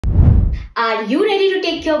Are you ready to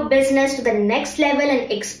take your business to the next level and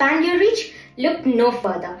expand your reach? Look no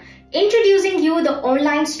further. Introducing you the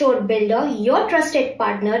Online Store Builder, your trusted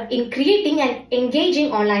partner in creating an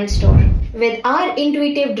engaging online store. With our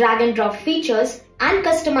intuitive drag and drop features and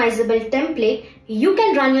customizable template, you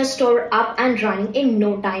can run your store up and running in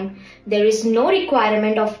no time. There is no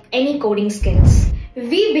requirement of any coding skills.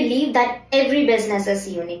 We believe that every business is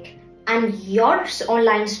unique and your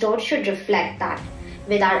online store should reflect that.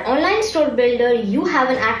 With our Online Store Builder, you have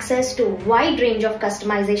an access to a wide range of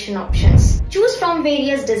customization options. Choose from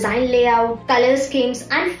various design layout, color schemes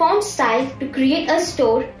and font style to create a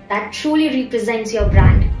store that truly represents your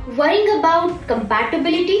brand. Worrying about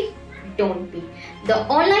compatibility? Don't be. The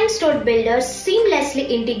Online Store Builder seamlessly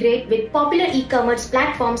integrates with popular e-commerce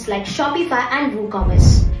platforms like Shopify and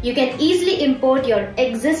WooCommerce. You can easily import your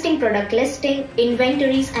existing product listing,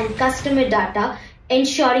 inventories and customer data,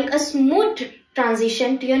 ensuring a smooth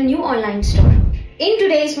transition to your new online store. In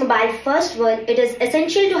today's mobile-first world, it is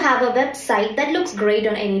essential to have a website that looks great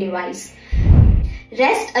on any device.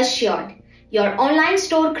 Rest assured, your online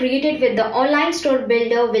store created with the Online Store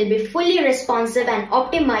Builder will be fully responsive and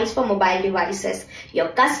optimized for mobile devices. Your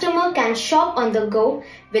customer can shop on the go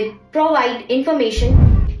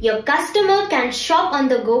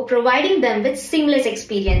providing them with seamless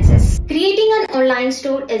experiences. Creating an online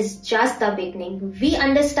store is just the beginning. We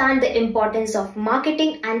understand the importance of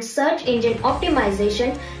marketing and search engine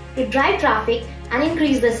optimization to drive traffic and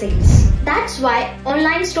increase the sales. That's why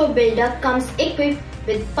Online Store Builder comes equipped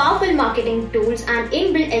with powerful marketing tools and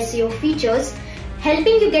inbuilt SEO features,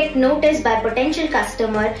 helping you get noticed by potential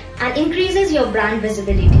customers and increases your brand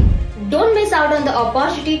visibility. Don't miss out on the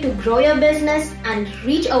opportunity to grow your business and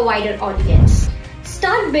reach a wider audience.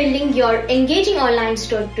 Start building your engaging online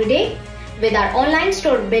store today with our Online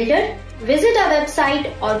Store Builder. Visit our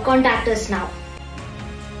website or contact us now.